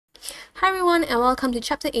Hi everyone, and welcome to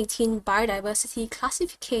Chapter 18, Biodiversity,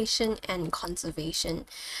 Classification and Conservation.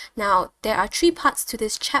 Now, there are three parts to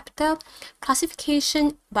this chapter: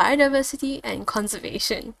 classification, biodiversity, and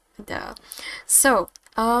conservation.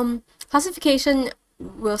 Classification,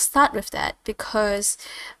 we'll start with that because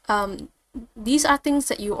these are things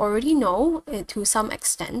that you already know to some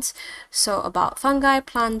extent. So about fungi,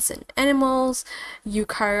 plants, and animals,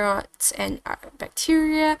 eukaryotes, and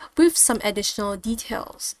bacteria, with some additional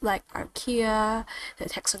details like archaea, the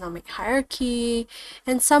taxonomic hierarchy,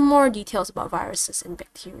 and some more details about viruses and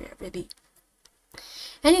bacteria, really.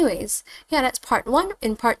 Anyways, yeah, that's part one.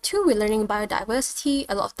 In part two, we're learning biodiversity,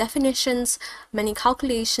 a lot of definitions, many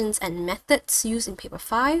calculations and methods used in paper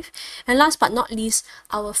 5. And last but not least,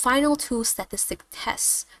 our final two statistic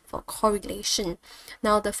tests for correlation.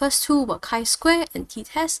 Now, the first two were chi-square and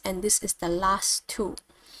t-test, and this is the last two.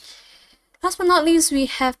 Last but not least, we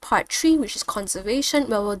have part 3, which is conservation,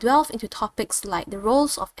 where we'll delve into topics like the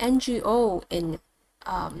roles of NGO in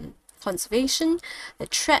conservation, the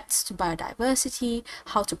threats to biodiversity,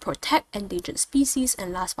 how to protect endangered species,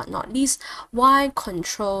 and last but not least, why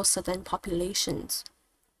control certain populations.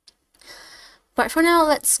 But for now,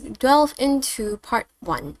 let's delve into part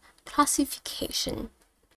 1, classification.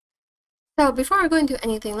 So before I go into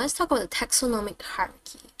anything, let's talk about the taxonomic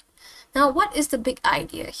hierarchy. Now, what is the big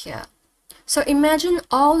idea here? So imagine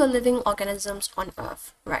all the living organisms on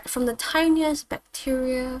Earth, right? From the tiniest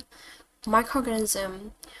bacteria,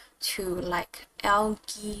 microorganism, to like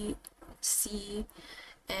algae, sea,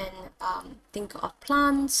 and think of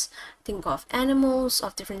plants, think of animals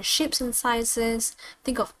of different shapes and sizes,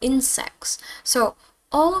 think of insects. So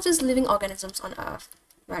all of these living organisms on Earth,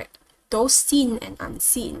 right, those seen and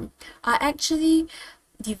unseen, are actually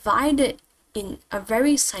divided in a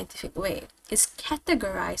very scientific way. It's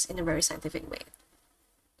categorized in a very scientific way.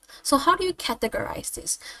 So how do you categorize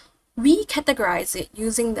this? We categorize it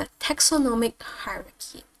using the taxonomic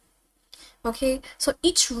hierarchy. Okay, so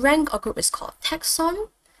each rank or group is called taxon,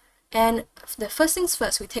 and the first things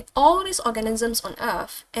first, we take all these organisms on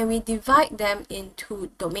Earth and we divide them into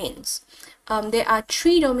domains. There are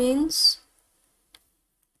three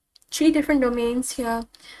different domains here,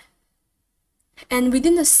 and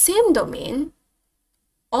within the same domain,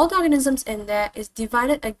 all the organisms in there is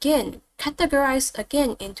divided again, categorized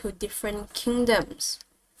again into different kingdoms.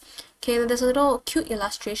 Okay, there's a little cute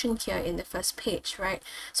illustration here in the first page, right?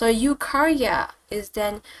 So eukarya is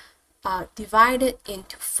then divided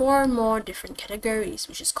into 4 more different categories,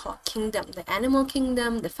 which is called kingdom: the animal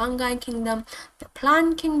kingdom, the fungi kingdom, the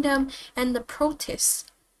plant kingdom, and the protists.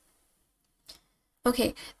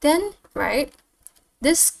 Okay, then, right,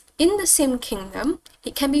 in the same kingdom,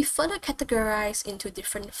 it can be further categorized into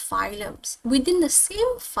different phylums. Within the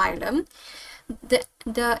same phylum,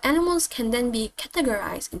 the animals can then be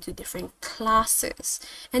categorized into different classes,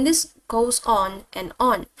 and this goes on and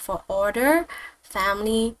on for order,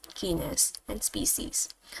 family, genus, and species.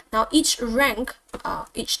 Now each rank,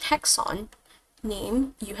 each taxon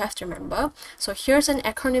name you have to remember. So here's an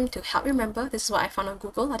acronym to help remember. This is what I found on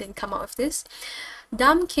Google. I didn't come up with this.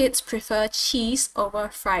 Dumb kids prefer cheese over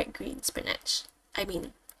fried green spinach. I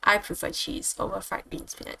mean, I prefer cheese over fried green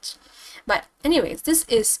spinach. But anyways, this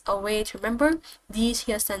is a way to remember. D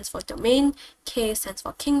here stands for domain, K stands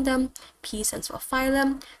for kingdom, P stands for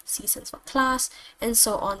phylum, C stands for class, and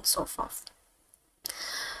so on and so forth.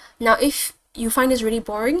 Now, if you find this really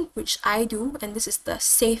boring, which I do, and this is the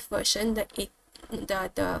safe version, I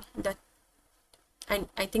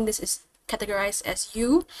think this is categorized as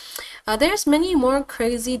U. There's many more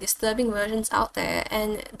crazy, disturbing versions out there,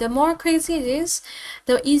 and the more crazy it is,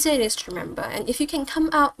 the easier it is to remember. And if you can come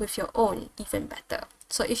out with your own, even better.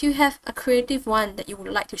 So if you have a creative one that you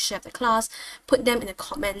would like to share with the class, put them in the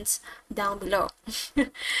comments down below.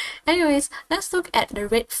 Anyways, let's look at the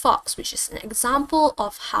red fox, which is an example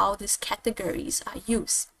of how these categories are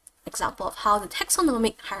used. Example of how the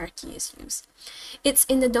taxonomic hierarchy is used. It's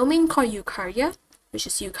in the domain called eukarya, which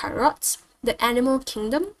is eukaryotes, the animal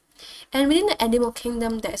kingdom, and within the animal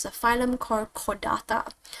kingdom there is a phylum called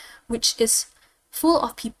chordata, which is full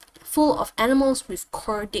of animals with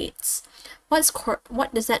chordates.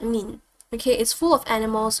 What does that mean? Okay, it's full of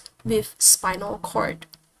animals with spinal cord.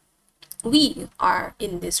 We are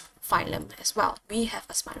in this phylum as well. We have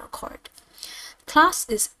a spinal cord. Class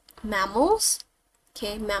is mammals,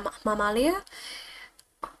 okay, mammalia,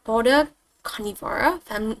 order Carnivora,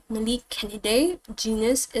 family Canidae,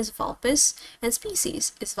 genus is Vulpes, and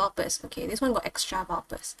species is Vulpes. Okay, this one got extra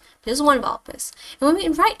Vulpes. There's one Vulpes. And when we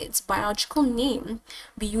write its biological name,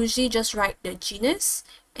 we usually just write the genus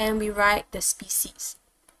and we write the species.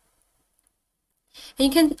 And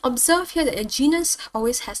you can observe here that a genus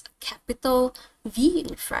always has a capital V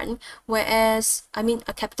in front, whereas,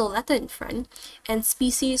 a capital letter in front, and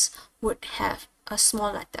species would have a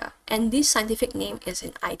small letter. And this scientific name is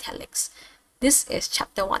in italics. This is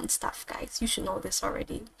chapter 1 stuff, guys. You should know this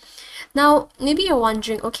already. Now, maybe you're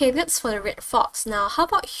wondering, okay, that's for the red fox. Now, how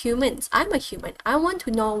about humans? I'm a human. I want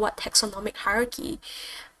to know what taxonomic hierarchy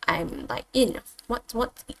I'm like in.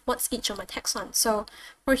 What's each of my taxons? So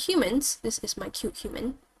for humans, this is my cute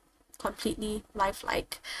human, completely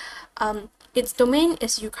lifelike. Its domain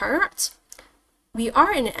is eukaryotes. We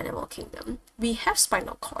are in the animal kingdom. We have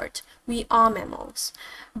spinal cord. We are mammals.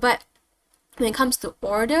 But when it comes to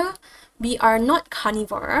order, we are not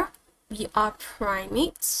carnivora. We are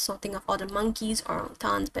primates. So think of all the monkeys,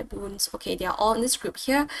 orangutans, baboons. Okay, they are all in this group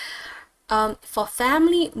here. For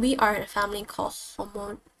family, we are in a family called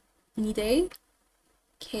Hominidae.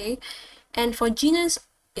 Okay, and for genus,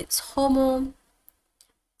 it's Homo.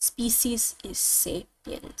 Species is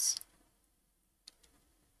Sapiens.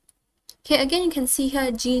 Okay, again, you can see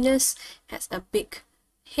here genus has a big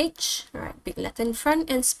H, right, big letter in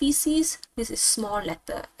front, and species, this is small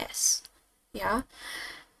letter S. Yeah.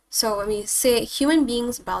 So when we say human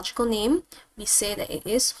being's biological name, we say that it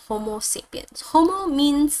is Homo sapiens. Homo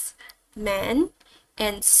means man,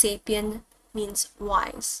 and sapien means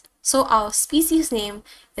wise. So our species name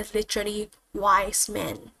is literally wise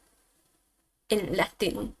man in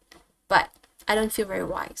Latin, but I don't feel very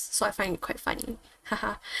wise, so I find it quite funny.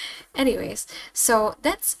 Haha. Anyways, so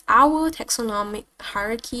that's our taxonomic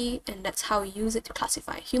hierarchy, and that's how we use it to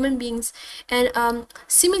classify human beings. And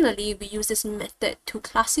similarly, we use this method to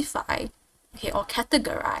classify, okay, or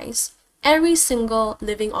categorize every single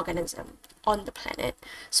living organism on the planet.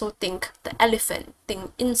 So think the elephant,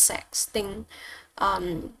 think insects, think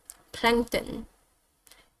plankton,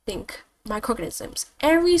 think microorganisms.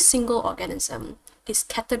 Every single organism is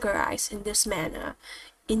categorized in this manner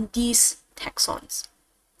in these taxons.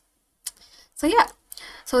 So yeah,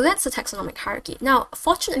 so that's the taxonomic hierarchy. Now,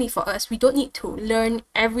 fortunately for us, we don't need to learn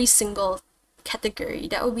every single category.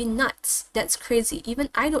 That would be nuts. That's crazy. Even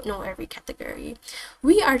I don't know every category.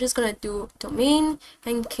 We are just gonna do domain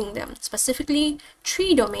and kingdom, specifically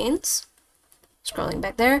 3 domains. Scrolling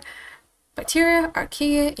back there: bacteria,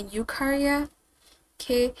 archaea, and eukarya.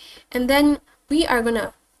 Okay, and then we are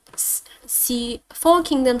gonna see 4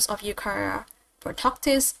 kingdoms of eukarya: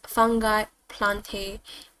 Protoctis, fungi, plantae,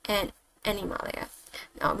 and animalia.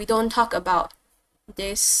 Now, we don't talk about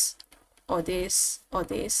this or this or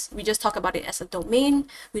this. We just talk about it as a domain.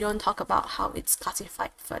 We don't talk about how it's classified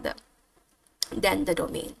further than the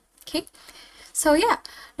domain. Okay, so yeah,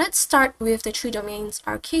 let's start with the 3 domains: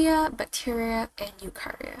 archaea, bacteria, and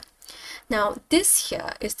eukarya. Now, this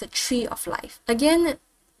here is the tree of life. Again,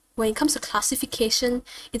 when it comes to classification,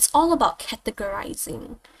 it's all about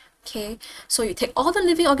categorizing. Okay, so you take all the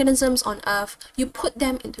living organisms on Earth, you put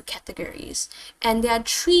them into categories, and there are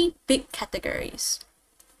 3 big categories.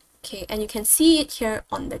 Okay, and you can see it here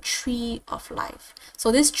on the tree of life.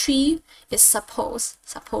 So this tree is supposed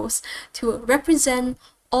to represent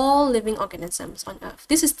all living organisms on Earth.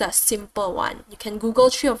 This is the simple one. You can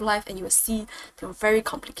Google tree of life and you will see the very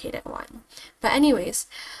complicated one. But anyways,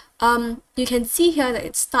 you can see here that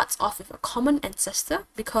it starts off with a common ancestor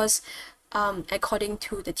because according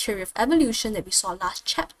to the theory of evolution that we saw last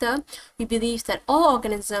chapter, we believe that all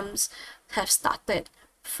organisms have started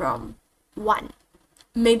from 1,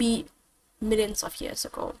 maybe millions of years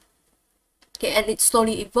ago. Okay, and it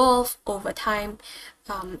slowly evolved over time,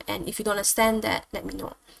 and if you don't understand that, let me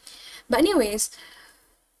know. But anyways,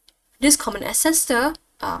 this common ancestor,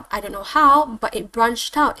 I don't know how, but it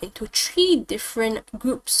branched out into 3 different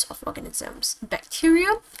groups of organisms: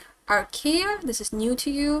 bacteria, archaea, this is new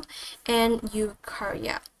to you, and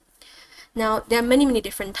eukarya. Now, there are many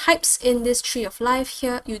different types in this tree of life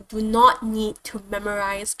here. You do not need to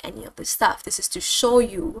memorize any of this stuff. This is to show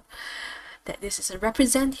you that this is a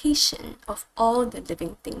representation of all the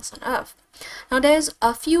living things on Earth. Now, there's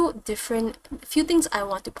a few things I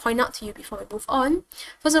want to point out to you before we move on.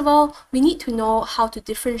 First of all, we need to know how to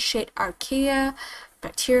differentiate archaea,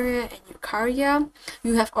 bacteria, and eukarya.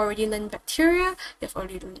 You have already learned bacteria, you have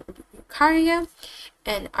already learned eukarya,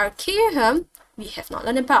 and archaea we have not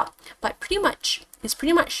learned about, but it's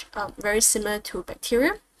pretty much very similar to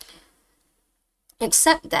bacteria,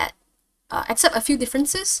 except a few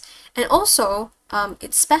differences, and also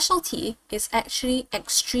its specialty is actually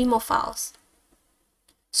extremophiles.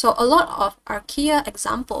 So a lot of archaea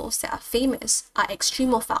examples that are famous are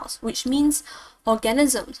extremophiles, which means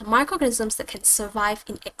organisms, microorganisms that can survive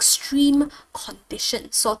in extreme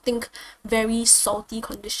conditions. So think very salty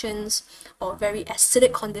conditions, or very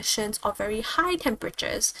acidic conditions, or very high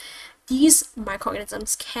temperatures. These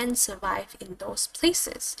microorganisms can survive in those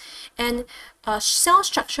places. And cell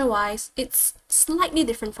structure wise, it's slightly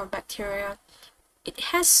different from bacteria. It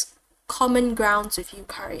has common grounds with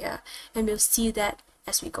eukarya, and we'll see that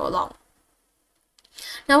as we go along.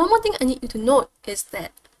 Now, one more thing I need you to note is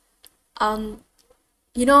that,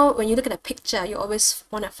 you know, when you look at a picture, you always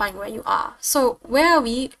want to find where you are. So where are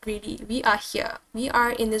we really? We are here. We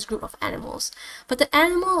are in this group of animals. But the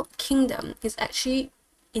animal kingdom is actually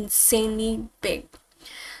insanely big.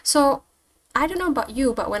 So I don't know about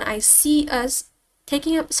you, but when I see us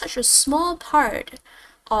taking up such a small part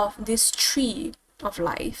of this tree of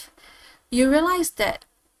life, you realize that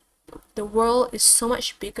the world is so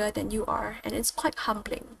much bigger than you are, and it's quite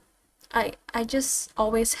humbling. I just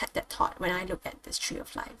always had that thought when I look at this tree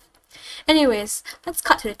of life. Anyways, let's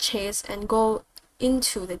cut to the chase and go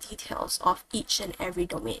into the details of each and every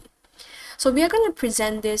domain. So we are going to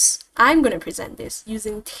present this, I'm going to present this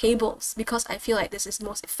using tables because I feel like this is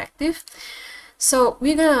most effective. So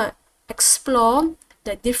we're going to explore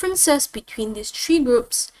the differences between these three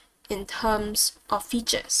groups in terms of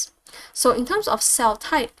features. So in terms of cell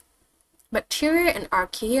type, bacteria and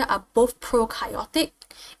archaea are both prokaryotic,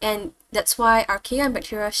 and that's why archaea and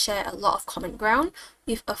bacteria share a lot of common ground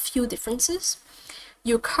with a few differences.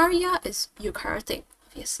 Eukarya is eukaryotic,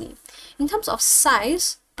 obviously. In terms of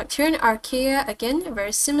size, bacteria and archaea, again,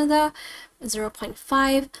 very similar,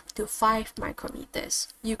 0.5 to 5 micrometers.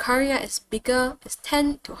 Eukarya is bigger, is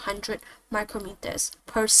 10 to 100 micrometers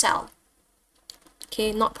per cell.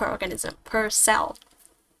 Okay, not per organism, per cell.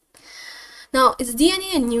 Now, its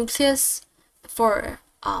DNA and nucleus for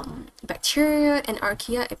bacteria and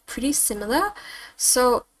archaea are pretty similar.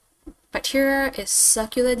 So bacteria is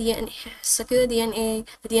circular DNA.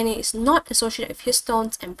 The DNA is not associated with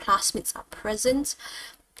histones, and plasmids are present.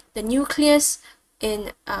 The nucleus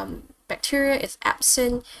in bacteria is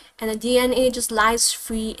absent, and the DNA just lies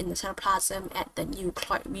free in the cytoplasm at the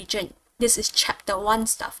nucleoid region. This is chapter 1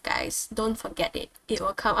 stuff, guys. Don't forget it. It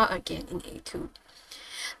will come out again in A2.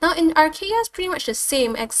 Now in archaea, it's pretty much the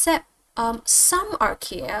same, except some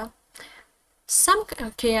archaea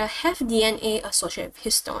have DNA associated with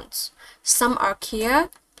histones. Some archaea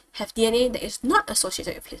have DNA that is not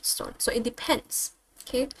associated with histones. So it depends.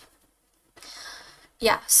 Okay.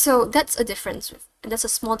 Yeah, so that's a difference. That's a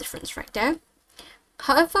small difference right there.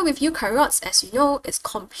 However, with eukaryotes, as you know, it's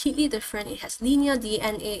completely different. It has linear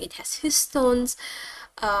DNA, it has histones.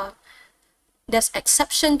 There's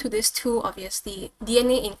exception to this too, obviously.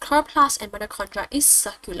 DNA in chloroplast and mitochondria is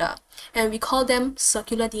circular, and we call them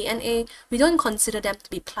circular DNA. We don't consider them to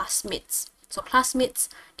be plasmids. So plasmids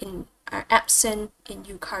are absent in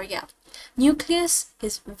eukarya. Nucleus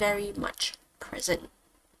is very much present.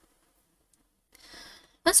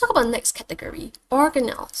 Let's talk about the next category,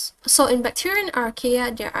 organelles. So in bacteria and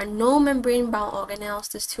archaea, there are no membrane-bound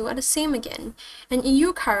organelles. These two are the same again. And in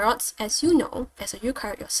eukaryotes, as you know, as a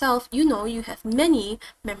eukaryote yourself, you know you have many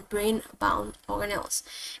membrane-bound organelles.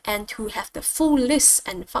 And to have the full list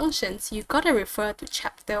and functions, you've got to refer to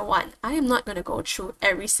chapter 1. I am not going to go through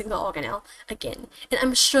every single organelle again. And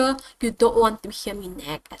I'm sure you don't want to hear me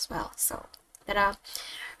nag as well. So, ta-da.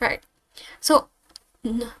 Right. So,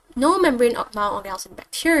 no membrane-bound organelles in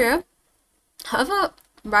bacteria. However,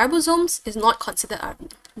 ribosomes is not considered a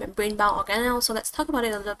membrane-bound organelle, so let's talk about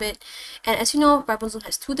it a little bit. And as you know, ribosome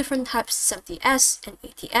has two different types, 70S and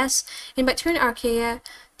 80S. In bacteria and archaea,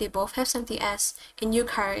 they both have 70S. In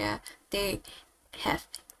eukarya, they have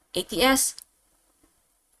 80S,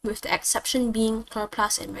 with the exception being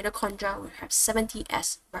chloroplast and mitochondria, which have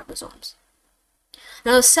 70S ribosomes.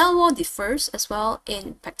 Now, the cell wall differs as well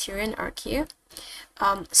in bacteria and archaea.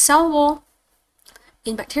 Cell wall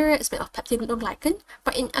in bacteria is made of peptidoglycan,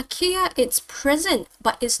 but in archaea it's present,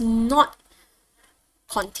 but it's not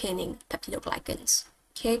containing peptidoglycans.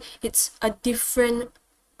 Okay, it's a different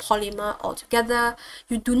polymer altogether.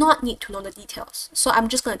 You do not need to know the details, so I'm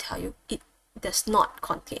just going to tell you it does not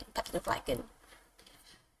contain peptidoglycan.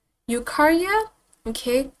 Eukarya,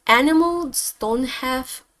 okay, animals don't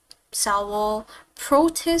have cell wall.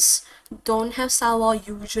 Protists don't have cell wall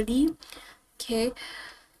usually. Okay,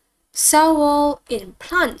 cell wall in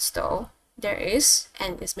plants though, there is,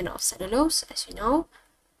 and it's made of cellulose, as you know,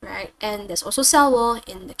 right? And there's also cell wall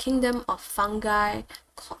in the kingdom of fungi,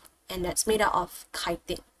 and that's made out of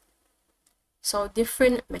chitin. So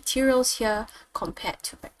different materials here compared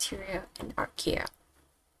to bacteria and archaea.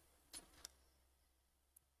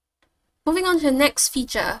 Moving on to the next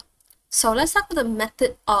feature. So let's talk about the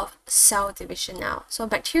method of cell division now. So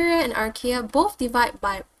bacteria and archaea both divide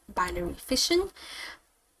by binary fission.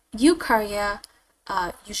 Eukarya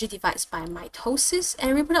usually divides by mitosis,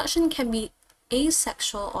 and reproduction can be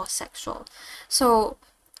asexual or sexual. So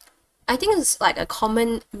I think it's like a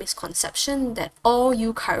common misconception that all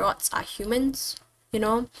eukaryotes are humans, you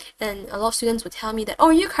know, and a lot of students would tell me that,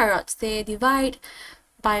 oh, eukaryotes, they divide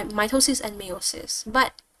by mitosis and meiosis,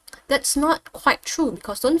 but that's not quite true,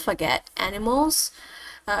 because don't forget, animals,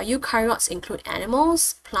 eukaryotes include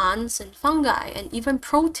animals, plants, and fungi, and even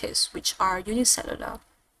protists, which are unicellular.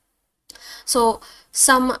 So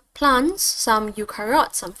some plants, some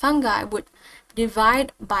eukaryotes, some fungi would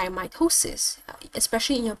divide by mitosis,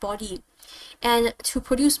 especially in your body. And to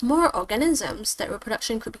produce more organisms, that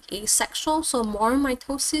reproduction could be asexual, so more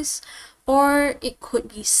mitosis, or it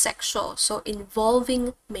could be sexual, so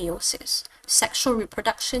involving meiosis. Sexual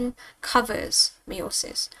reproduction covers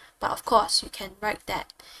meiosis, but of course you can write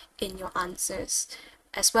that in your answers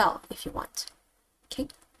as well if you want. Okay,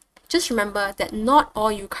 just remember that not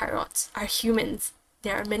all eukaryotes are humans.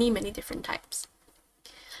 There are many different types.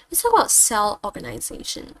 Let's talk about cell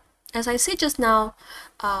organization. As I said just now,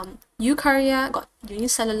 eukarya got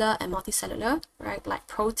unicellular and multicellular, right? Like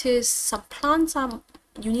protists, some plants are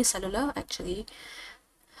unicellular actually.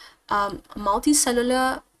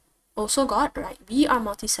 Multicellular also got, right? We are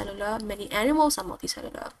multicellular, many animals are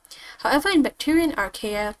multicellular. However, in bacteria and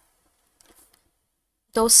archaea,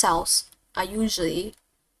 those cells are usually,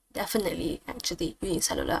 definitely actually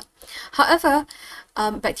unicellular. However,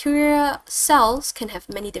 bacteria cells can have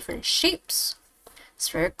many different shapes: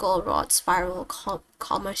 spherical, rod, spiral,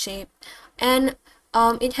 comma shape, and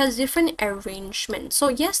it has different arrangement. So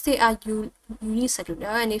yes, they are unicellular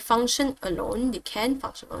and they function alone, they can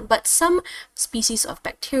function alone, but some species of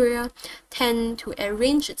bacteria tend to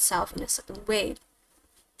arrange itself in a certain way.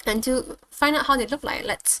 And to find out how they look like,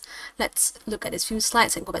 let's look at these few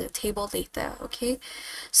slides and go back to the table later, okay?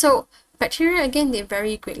 So bacteria, again, they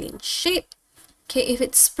vary greatly in shape. Okay, if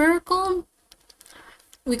it's spherical,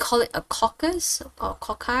 we call it a coccus or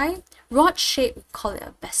cocci. Rod shape, we call it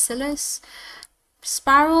a bacillus.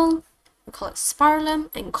 Spiral, we call it spiralum,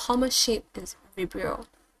 and comma shape is vibrio.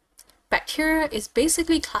 Bacteria is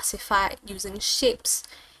basically classified using shapes,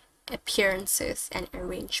 appearances, and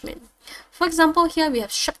arrangement. For example, here we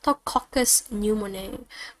have Streptococcus pneumoniae,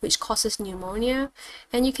 which causes pneumonia,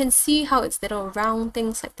 and you can see how it's little round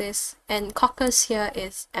things like this, and coccus here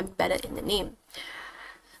is embedded in the name.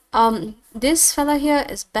 This fella here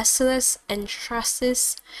is Bacillus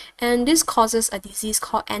anthracis, and this causes a disease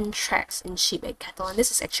called anthrax in sheep and cattle, and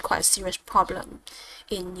this is actually quite a serious problem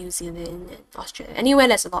in New Zealand and Australia, anywhere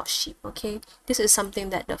there's a lot of sheep, okay? This is something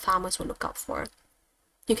that the farmers will look out for.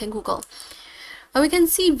 You can Google. We can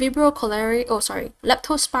see Vibrio cholerae,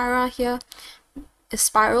 Leptospira here is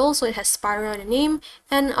spiral, so it has spiral in the name,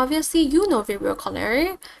 and obviously you know Vibrio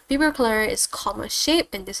cholerae. Vibrio cholerae is comma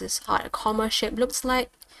shape, and this is how a comma shape looks like.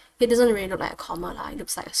 It doesn't really look like a comma, it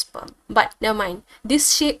looks like a sperm. But never mind.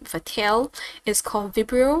 This shape with a tail is called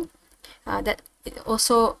vibrio. That it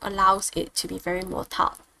also allows it to be very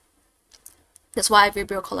motile. That's why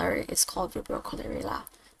Vibrio cholerae is called Vibrio cholerae.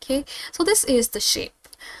 Okay, so this is the shape.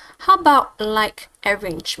 How about like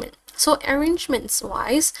arrangement? So arrangements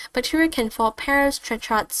wise, bacteria can form pairs,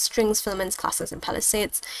 tetrads, strings, filaments, clusters, and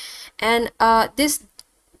palisades. And this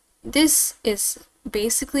is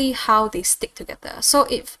basically how they stick together. So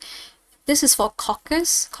if this is for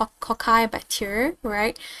coccus, cocci bacteria,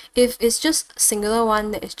 right? If it's just singular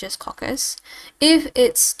one, that is just coccus. If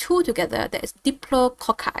it's two together, that is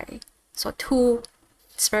diplococci. So two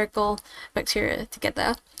spherical bacteria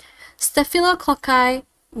together. Staphylococci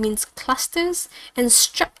means clusters, and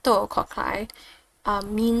streptococci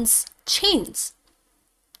means chains.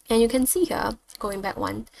 And you can see here, going back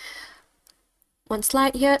one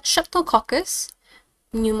slide here, Streptococcus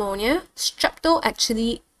pneumonia. Strepto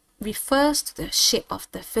actually refers to the shape of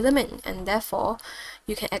the filament, and therefore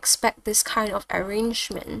you can expect this kind of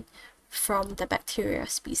arrangement from the bacteria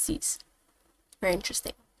species. Very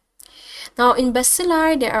interesting. Now in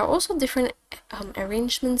bacilli, there are also different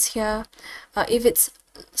arrangements here. If it's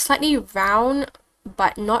slightly round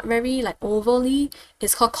but not very like ovally,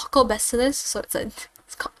 it's called Coccobacillus. So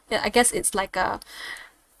I guess it's like a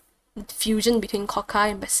fusion between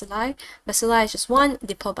cocci and bacilli. Bacilli is just one,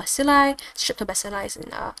 diplobacilli, streptobacilli is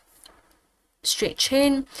in a straight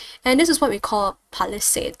chain, and this is what we call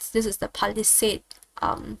palisades. This is the palisade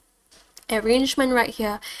arrangement right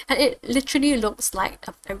here, and it literally looks like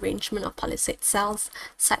an arrangement of palisade cells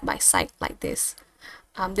side by side like this.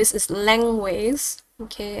 This is lengthways,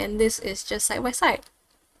 okay, and this is just side by side.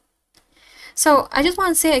 So I just want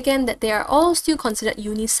to say again that they are all still considered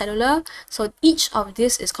unicellular. So each of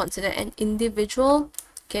this is considered an individual.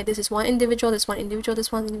 Okay, this is one individual, this one individual,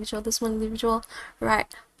 this one individual, this one individual, right?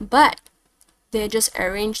 But they're just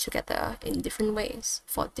arranged together in different ways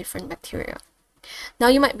for different bacteria. Now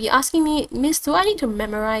you might be asking me, Miss, do I need to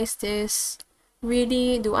memorize this?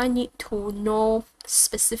 Really? Do I need to know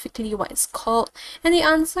specifically what it's called? And the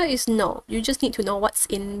answer is no. You just need to know what's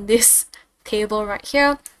in this table right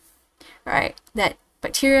here, right? That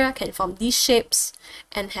bacteria can form these shapes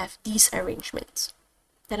and have these arrangements.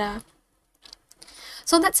 Ta-da!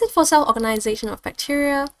 So that's it for cell organization of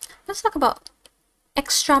bacteria. Let's talk about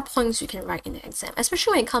extra points you can write in the exam,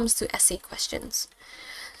 especially when it comes to essay questions.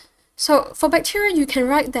 So for bacteria, you can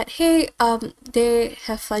write that, hey, they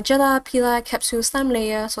have flagella, pila, capsule, slime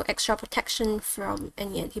layer, so extra protection from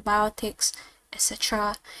any antibiotics,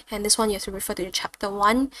 etc. And this one you have to refer to the chapter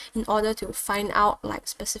 1 in order to find out like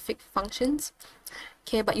specific functions.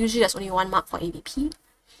 Okay, but usually there's only 1 mark for ABP.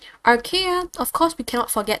 Archaea, of course, we cannot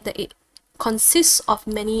forget that it consists of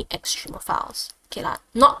many extremophiles. Okay,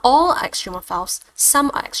 not all are extremophiles,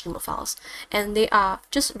 some are extremophiles, and they are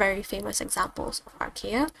just very famous examples of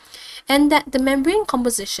archaea. And that the membrane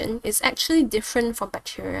composition is actually different from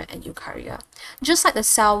bacteria and eukarya. Just like the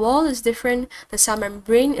cell wall is different, the cell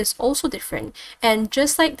membrane is also different. And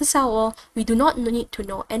just like the cell wall, we do not need to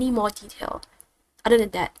know any more detail other than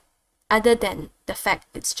that, other than the fact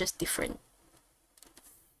it's just different.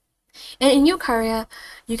 And in eukarya,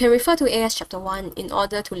 you can refer to AS chapter 1 in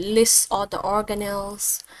order to list all the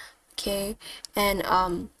organelles, okay, and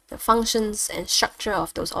the functions and structure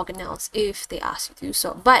of those organelles if they ask you to do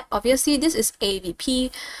so. But obviously this is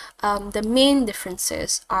AVP. The main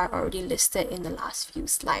differences are already listed in the last few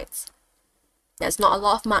slides. There's not a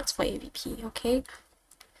lot of marks for AVP, okay?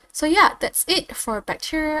 So yeah, that's it for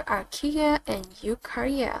bacteria, archaea, and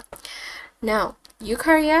eukarya. Now,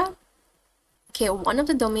 eukarya, okay, one of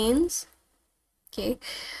the domains, okay,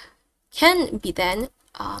 can be then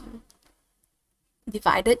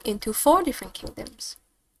divided into 4 different kingdoms.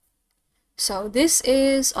 So this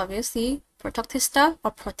is obviously Protoctista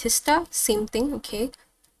or Protista, same thing, okay,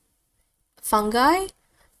 fungi,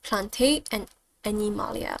 plantae, and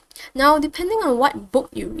Animalia. Now, depending on what book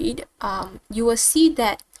you read, you will see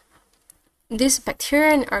that this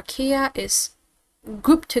bacteria and archaea is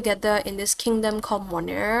grouped together in this kingdom called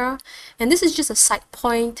Monera, and this is just a side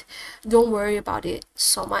point. Don't worry about it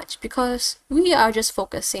so much because we are just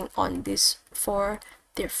focusing on these 4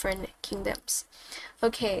 different kingdoms.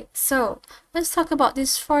 Okay, so let's talk about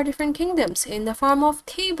these 4 different kingdoms in the form of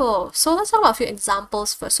table. So let's talk about a few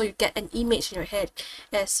examples first, so you get an image in your head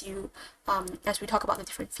as you as we talk about the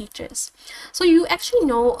different features. So you actually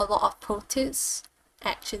know a lot of protists.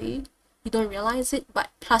 Actually, you don't realize it, but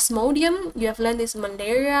Plasmodium, you have learned this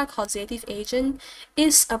malaria causative agent,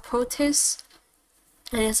 is a protist,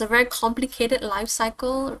 and it's a very complicated life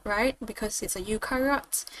cycle, right? Because it's a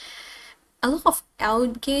eukaryote. A lot of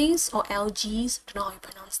algae or algaes, I don't know how you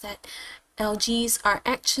pronounce that, algaes are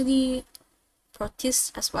actually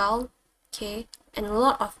protists as well, okay? And a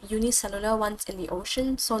lot of unicellular ones in the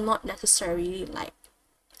ocean, so not necessarily like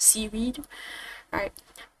seaweed, right?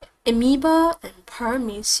 Amoeba and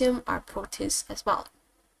paramecium are protists as well.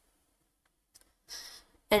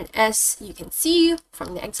 And as you can see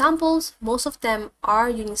from the examples, most of them are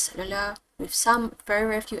unicellular with some very,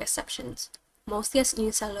 very few exceptions. Mostly as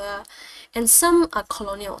unicellular, and some are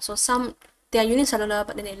colonial. So some, they are unicellular,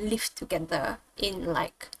 but then they live together in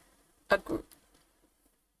like a group.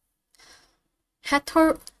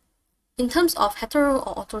 In terms of hetero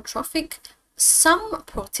or autotrophic, some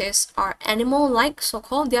protists are animal-like,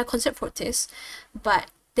 so-called. They are considered protists,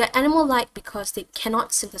 but they're animal-like because they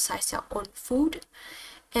cannot synthesize their own food.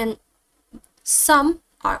 And some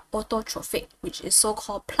are autotrophic, which is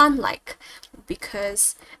so-called plant-like,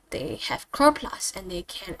 because they have chloroplasts and they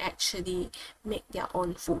can actually make their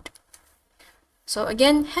own food. So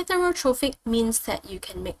again, heterotrophic means that you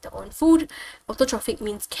can make their own food. Autotrophic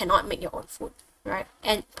means cannot make your own food, right?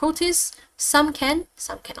 And protists, some can,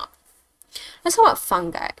 some cannot. Let's talk about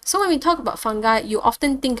fungi. So when we talk about fungi, you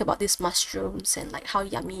often think about these mushrooms and like how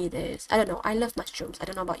yummy it is. I don't know, I love mushrooms, I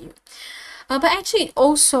don't know about you. But actually it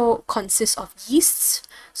also consists of yeasts,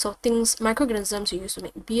 so things, microorganisms you use to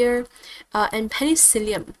make beer, and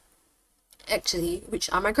penicillium, actually, which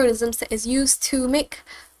are microorganisms that is used to make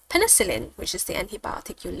penicillin, which is the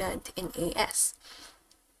antibiotic you learned in AS.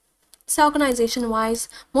 Cell organization wise,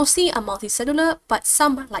 mostly are multicellular, but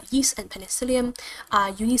some like yeast and penicillium are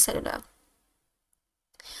unicellular.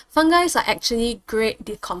 Fungi are actually great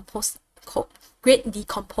great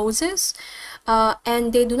decomposers,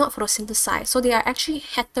 and they do not photosynthesize, so they are actually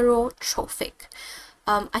heterotrophic.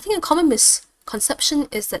 I think a common misconception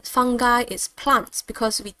is that fungi is plants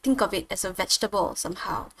because we think of it as a vegetable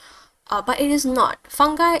somehow. But it is not.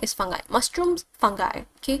 Fungi is fungi. Mushrooms, fungi.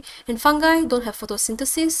 Okay, and fungi don't have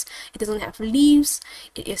photosynthesis. It doesn't have leaves.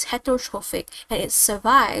 It is heterotrophic, and it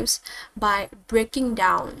survives by breaking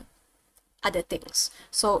down other things.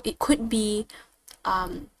 So it could be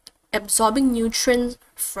absorbing nutrients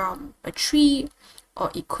from a tree,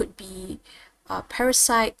 or it could be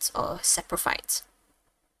parasites or saprophytes.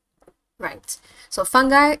 Right. So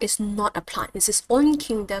fungi is not a plant. It's its own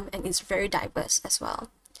kingdom, and it's very diverse as well.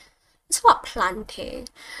 It's about plantae.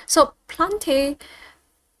 So plantae,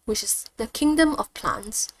 which is the kingdom of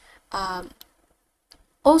plants,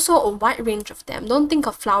 also a wide range of them. Don't think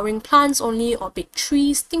of flowering plants only or big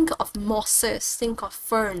trees. Think of mosses, think of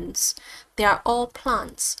ferns. They are all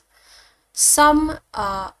plants. Some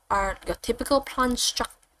are your typical plant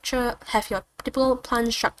structure, have your typical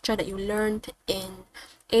plant structure that you learned in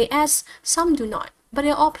AS. Some do not, but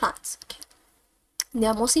they're all plants. Okay. They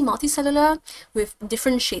are mostly multicellular with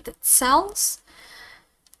differentiated cells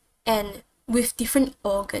and with different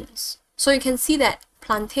organs. So you can see that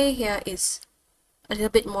plantae here is a little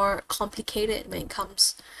bit more complicated when it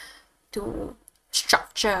comes to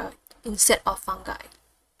structure instead of fungi.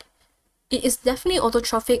 It is definitely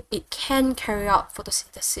autotrophic. It can carry out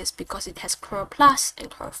photosynthesis because it has chloroplast and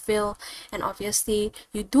chlorophyll, and obviously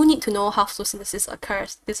you do need to know how photosynthesis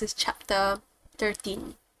occurs. This is chapter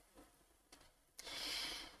 13.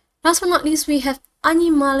 Last but not least, we have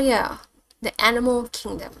Animalia, the animal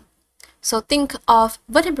kingdom. So think of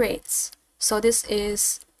vertebrates. So this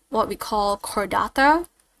is what we call chordata.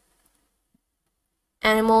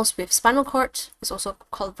 Animals with spinal cord is also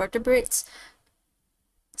called vertebrates.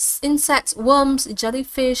 Insects, worms,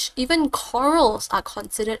 jellyfish, even corals are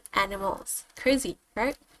considered animals. Crazy,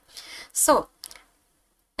 right? So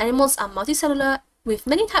animals are multicellular with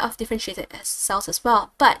many types of differentiated cells as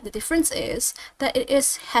well, but the difference is that it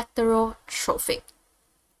is heterotrophic.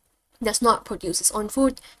 It does not produce its own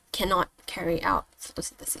food, cannot carry out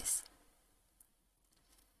photosynthesis.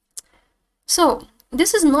 So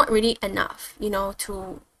this is not really enough,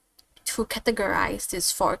 to categorize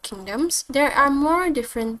these four kingdoms. There are more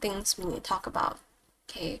different things we need to talk about.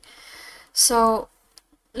 Okay, so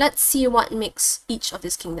let's see what makes each of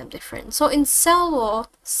these kingdoms different. So in cell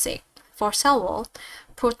wall sake, for cell wall,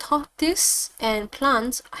 prototists and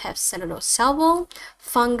plants have cellulose cell wall,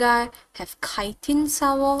 fungi have chitin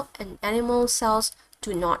cell wall, and animal cells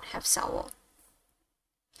do not have cell wall.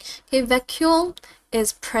 Okay, vacuole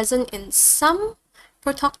is present in some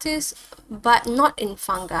prototists, but not in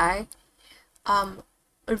fungi.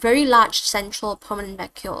 A very large central permanent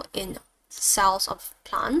vacuole in cells of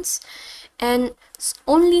plants, and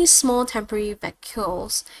only small temporary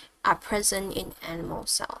vacuoles are present in animal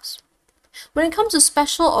cells. When it comes to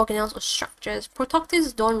special organelles or structures,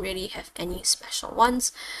 prototists don't really have any special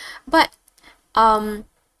ones, but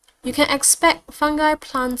you can expect fungi,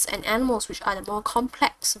 plants, and animals, which are the more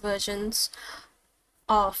complex versions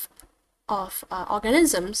of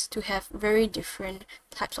organisms, to have very different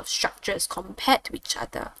types of structures compared to each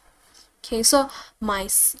other. Okay, so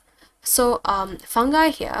fungi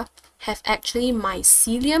here have actually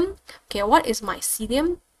mycelium. Okay, what is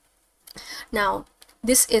mycelium? Now,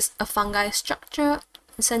 this is a fungi structure.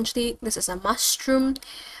 Essentially, this is a mushroom.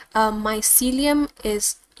 Mycelium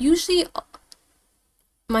is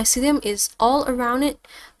all around it.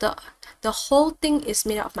 The whole thing is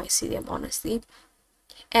made out of mycelium, honestly.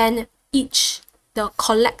 And the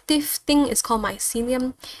collective thing is called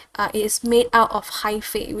mycelium. It is made out of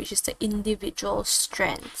hyphae, which is the individual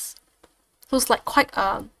strands. So it's like quite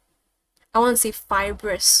I want to say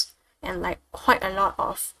fibrous, and like quite a lot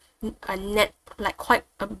of quite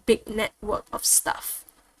a big network of stuff.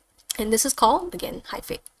 And this is called, again,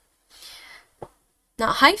 hyphae.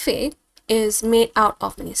 Now, hyphae is made out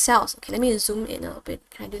of many cells. Okay, let me zoom in a little bit.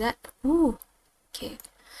 Can I do that? Ooh, okay.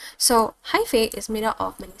 So hyphae is made out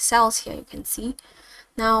of many cells here, you can see.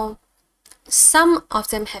 Now, some of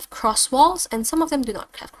them have cross walls and some of them do not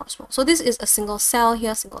have cross walls. So this is a single cell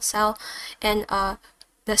here, single cell, and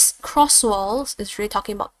this cross walls is really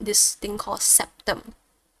talking about this thing called septum.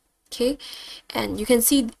 Okay, and you can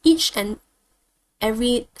see each and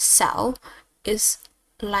every cell is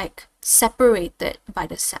like separated by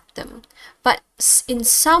the septum, but in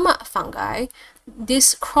some fungi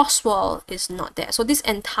this cross wall is not there, so this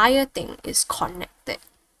entire thing is connected.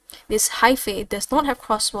 This hyphae does not have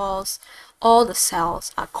cross walls. All the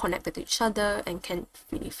cells are connected to each other and can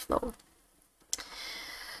freely flow.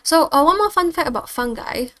 So one more fun fact about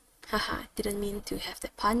fungi. haha, didn't mean to have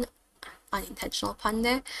that pun, unintentional pun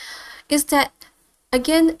there, is that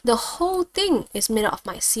again, the whole thing is made up of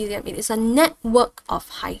mycelium. It is a network of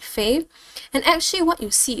hyphae. And actually what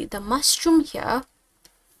you see, the mushroom here,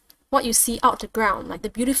 what you see out the ground, like the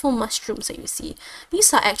beautiful mushrooms that you see,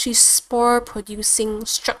 these are actually spore-producing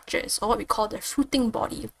structures, or what we call the fruiting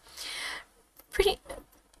body. Pretty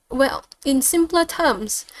well, in simpler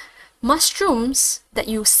terms, mushrooms that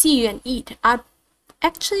you see and eat are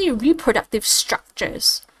actually reproductive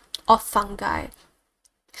structures of fungi.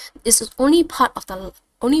 This is only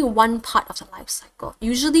one part of the life cycle.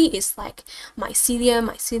 Usually it's like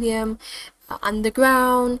mycelium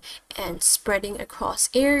underground and spreading across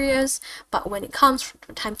areas, but when it comes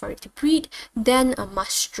time for it to breed, then a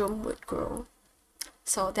mushroom would grow.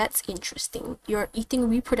 So that's interesting. You're eating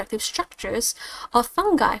reproductive structures of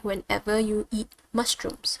fungi whenever you eat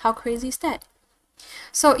mushrooms. How crazy is that?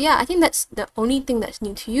 So yeah, I think that's the only thing that's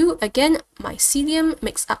new to you. Again, mycelium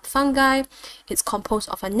makes up fungi. It's composed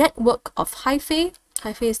of a network of hyphae.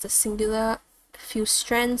 Hyphae is the singular few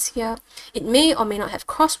strands here. It may or may not have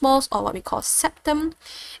cross walls, or what we call septum.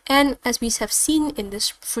 And as we have seen in this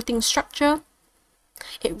fruiting structure,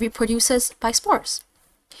 it reproduces by spores.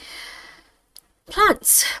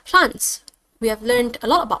 Plants. We have learned a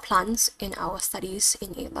lot about plants in our studies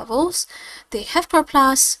in A-levels. They have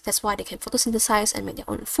chloroplasts, that's why they can photosynthesize and make their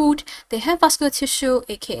own food. They have vascular tissue,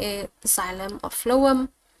 aka xylem or phloem.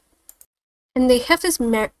 And they have this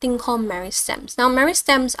thing called meristems. Now,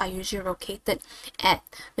 meristems are usually located at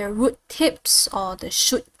the root tips or the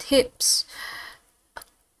shoot tips.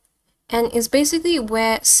 And it's basically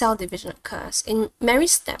where cell division occurs. In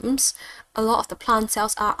meristems, a lot of the plant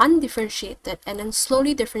cells are undifferentiated and then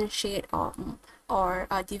slowly differentiate or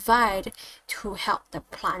divide to help the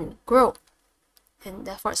plant grow. And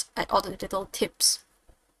therefore, it's at all the little tips,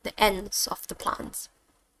 the ends of the plants.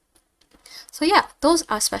 So yeah, those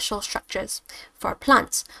are special structures for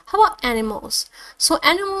plants. How about animals? So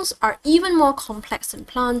animals are even more complex than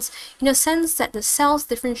plants in the sense that the cells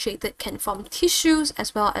differentiated can form tissues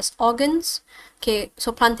as well as organs. Okay,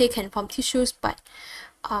 so plantae can form tissues, but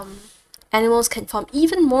animals can form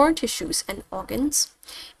even more tissues and organs.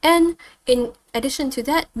 And in addition to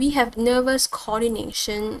that, we have nervous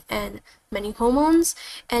coordination and many hormones,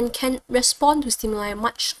 and can respond to stimuli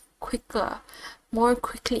much quicker, more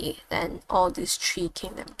quickly than all these three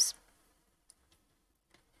kingdoms.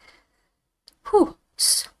 Whew.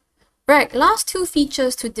 Right, last two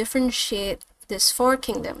features to differentiate these four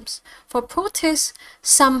kingdoms. For protists,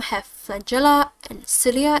 some have flagella and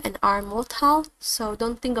cilia and are motile, so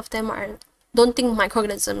don't think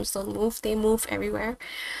microorganisms don't move, they move everywhere.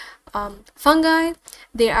 Fungi,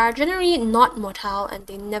 they are generally not motile and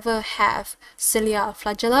they never have cilia or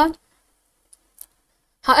flagella.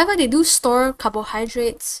 However, they do store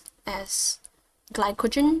carbohydrates as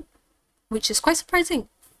glycogen, which is quite surprising.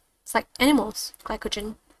 It's like animals,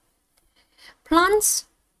 glycogen. Plants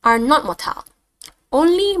are not motile.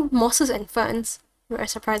 Only mosses and ferns, very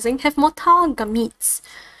surprising, have motile gametes.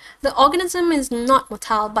 The organism is not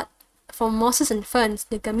motile, but for mosses and ferns,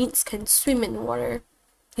 the gametes can swim in water.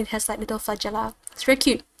 It has like little flagella. It's very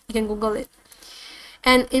cute. You can Google it.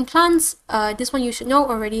 And in plants, this one you should know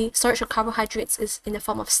already, storage of carbohydrates is in the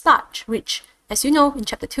form of starch, which, as you know, in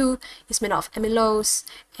chapter 2, is made of amylose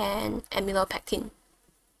and amylopectin.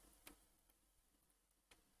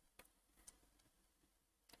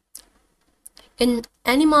 In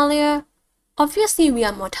Animalia, obviously we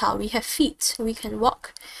are motile, we have feet, we can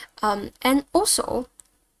walk, and also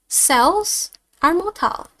cells are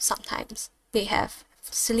motile sometimes. They have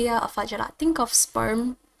cilia or flagella. Think of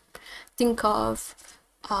sperm, think of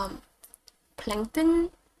plankton,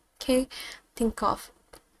 okay, think of,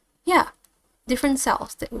 yeah, different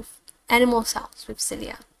cells, animal cells with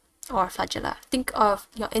cilia or flagella. Think of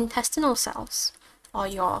your intestinal cells or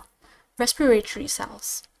your respiratory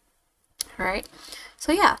cells, right?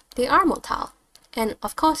 So yeah, they are motile, and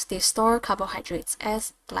of course they store carbohydrates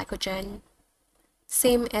as glycogen,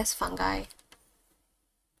 same as fungi.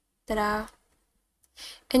 Ta-da!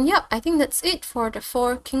 And yep, I think that's it for the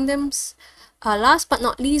four kingdoms. Last but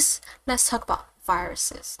not least, let's talk about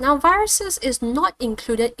viruses. Now, viruses is not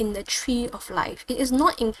included in the tree of life. It is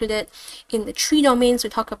not included in the three domains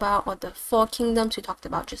we talked about or the four kingdoms we talked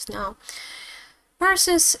about just now.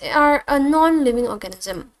 Viruses are a non-living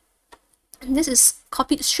organism. And this is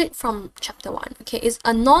copied straight from chapter 1. Okay, it's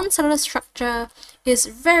a non-cellular structure, it's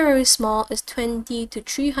very, very small, it's 20 to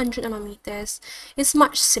 300 nanometers, it's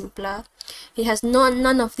much simpler, it has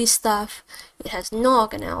none of this stuff, it has no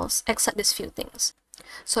organelles except these few things.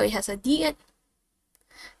 So it has a DNA,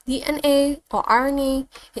 DNA or RNA,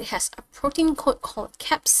 it has a protein code called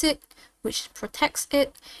capsid, which protects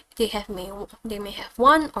it. They may have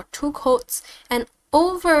one or two codes, and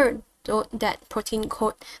over that protein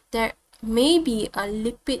code, there may be a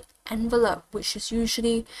lipid envelope, which is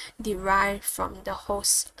usually derived from the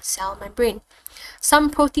host cell membrane. Some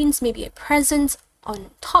proteins may be present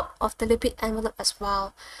on top of the lipid envelope as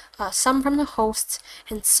well, some from the host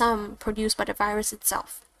and some produced by the virus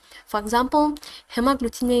itself. For example,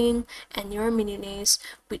 hemagglutinin and neuraminidase,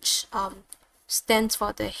 which stands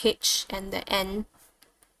for the H and the N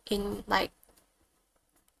in like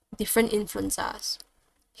different influenzas.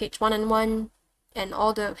 H1N1 and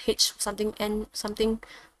all the H something N something,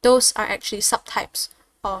 those are actually subtypes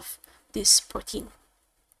of this protein.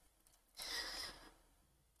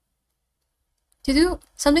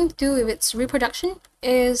 Something to do with its reproduction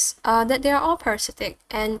is that they are all parasitic,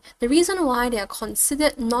 and the reason why they are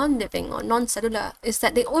considered non-living or non-cellular is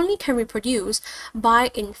that they only can reproduce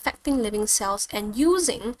by infecting living cells and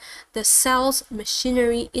using the cell's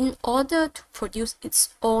machinery in order to produce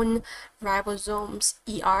its own ribosomes,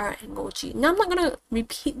 ER, and Golgi. Now I'm not going to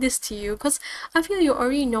repeat this to you because I feel you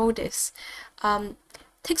already know this.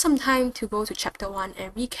 Take some time to go to chapter 1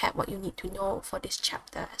 and recap what you need to know for this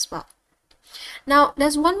chapter as well. Now,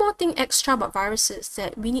 there's one more thing extra about viruses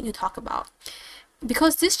that we need to talk about.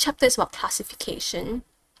 Because this chapter is about classification,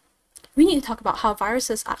 we need to talk about how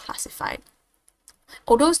viruses are classified.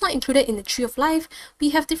 Although it's not included in the tree of life, we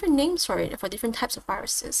have different names for it, for different types of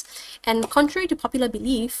viruses. And contrary to popular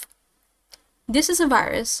belief, this is a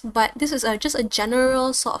virus, but this is just a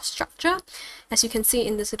general sort of structure. As you can see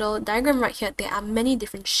in this little diagram right here, there are many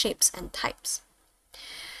different shapes and types.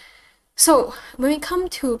 So when we come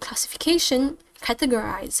to classification,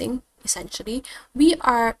 categorizing, essentially, we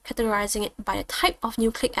are categorizing it by the type of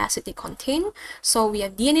nucleic acid they contain. So we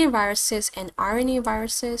have DNA viruses and RNA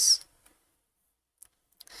viruses.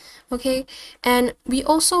 Okay, and we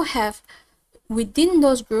also have within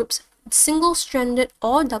those groups single-stranded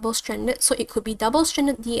or double-stranded. So it could be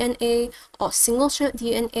double-stranded DNA or single-stranded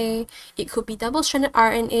DNA. It could be double-stranded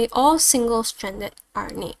RNA or single-stranded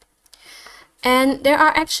RNA. And there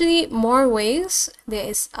are actually more ways.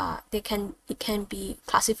 It can be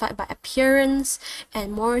classified by appearance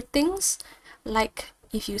and more things. Like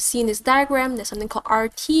if you see in this diagram, there's something called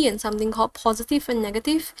RT and something called positive and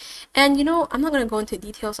negative. And you know, I'm not going to go into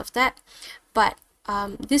details of that, but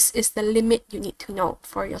this is the limit you need to know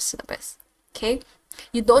for your syllabus. Okay,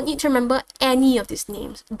 you don't need to remember any of these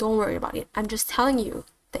names. Don't worry about it. I'm just telling you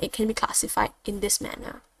that it can be classified in this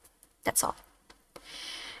manner. That's all.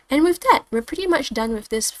 And with that, we're pretty much done with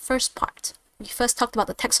this first part. We first talked about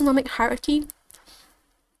the taxonomic hierarchy.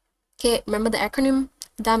 Okay, remember the acronym?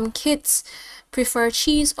 Dumb kids prefer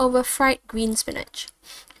cheese over fried green spinach.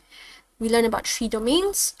 We learned about 3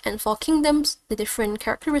 domains and 4 kingdoms, the different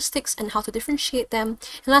characteristics and how to differentiate them.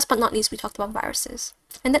 And last but not least, we talked about viruses.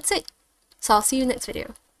 And that's it. So I'll see you next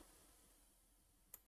video.